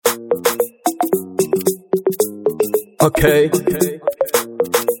Okay.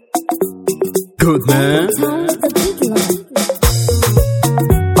 Goodman.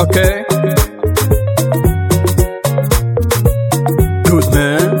 Okay.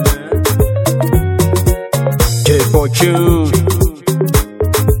 Goodman. Jfortune.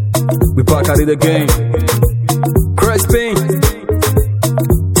 We back at it again. Crispin.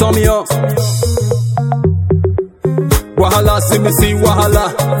 Turn me up. Wahala, see me see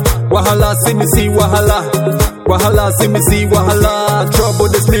wahala. Wahala, see me see wahala. Wahala, see me see wahala. Trouble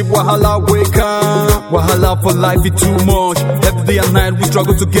they sleep, wahala wake up. Wahala for life be too much. Every day and night we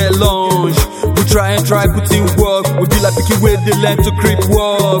struggle to get lunch. We try and try put in work. We be like picking with the land to creep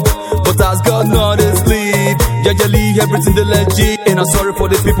walk. But as God not they sleep, jejely everything they legit. And I'm sorry for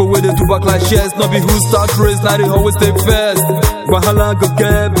the people with the back like shares. Not be who start race, now they always stay first. Wahala go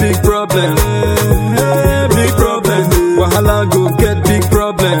get big problem. Big problem. Wahala go get big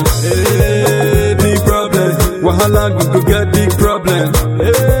problem. Big problem. Wahala go get big problem.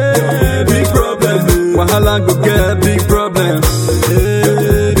 Big problem. Wahala go get big problem.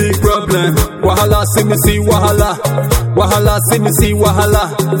 Big problem. Wahala see me see wahala. Wahala see me see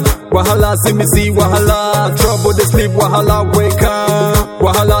wahala. Wahala see me see wahala. Trouble they sleep, wahala wake up.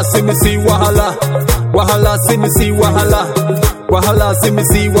 Wahala see me see wahala. Wahala see me see wahala. Wahala see me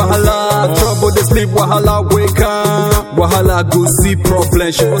see wahala. Trouble they sleep, wahala wake up. Wahala go see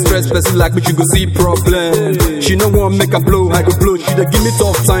problem. She was stress person like me, she go see problem. She no want make a blow, I go blow. She dey give me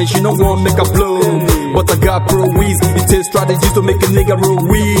tough time, she no want make a blow. But I got pro whiz. It takes strategy to make a nigga roll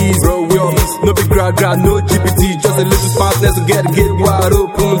whiz. No big gra, no GPT, just a little smartness to get wide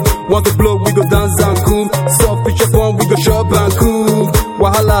open. Want to blow, we go dance and cool. Soft feature phone, we go shop and cool.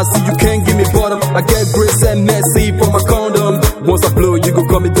 Wahala, see you can't give me bottom. I get grace and mercy for my condom. Once I blow, you go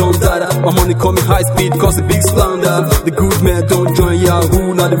call me don't die. My money call me high speed, cause a big slander. The good man don't join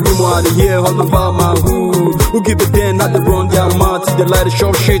Yahoo. Now the rumor out of here all about my who. Who give a damn, not the run their mouth. Till they like to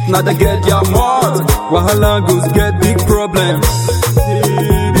show shit, now they get their mouth. Wahala goes get big problem.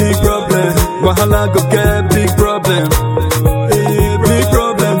 Big problem. Wahala go get big problem. Big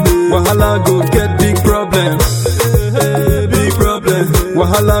problem. Wahala go get big problem. Big problem.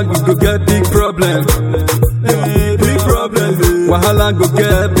 Wahala go get big problem. Big problem. Wahala go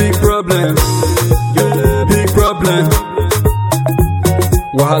get big problem. Big problem.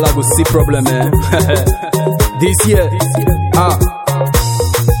 Wahala go see problem, man. This year,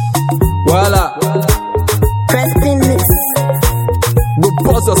 Wahala. Crispin mix. Go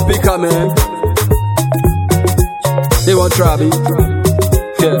pause your speaker, man. They won't try me.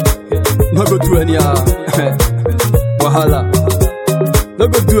 Yeah. No go do anyhow. Wahala. No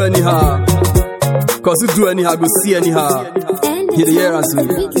go do anyhow. Cause you do anyhow, go see anyhow. Hit the air and see.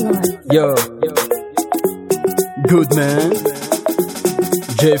 Yo. Goodman.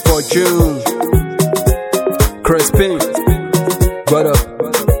 Jfortune. Crispin. What up?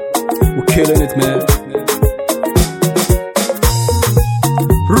 We're killing it, man.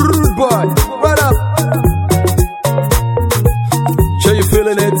 Rude boy. What up? Sure you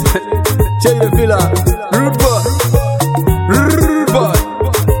feeling it? Sure you feel it?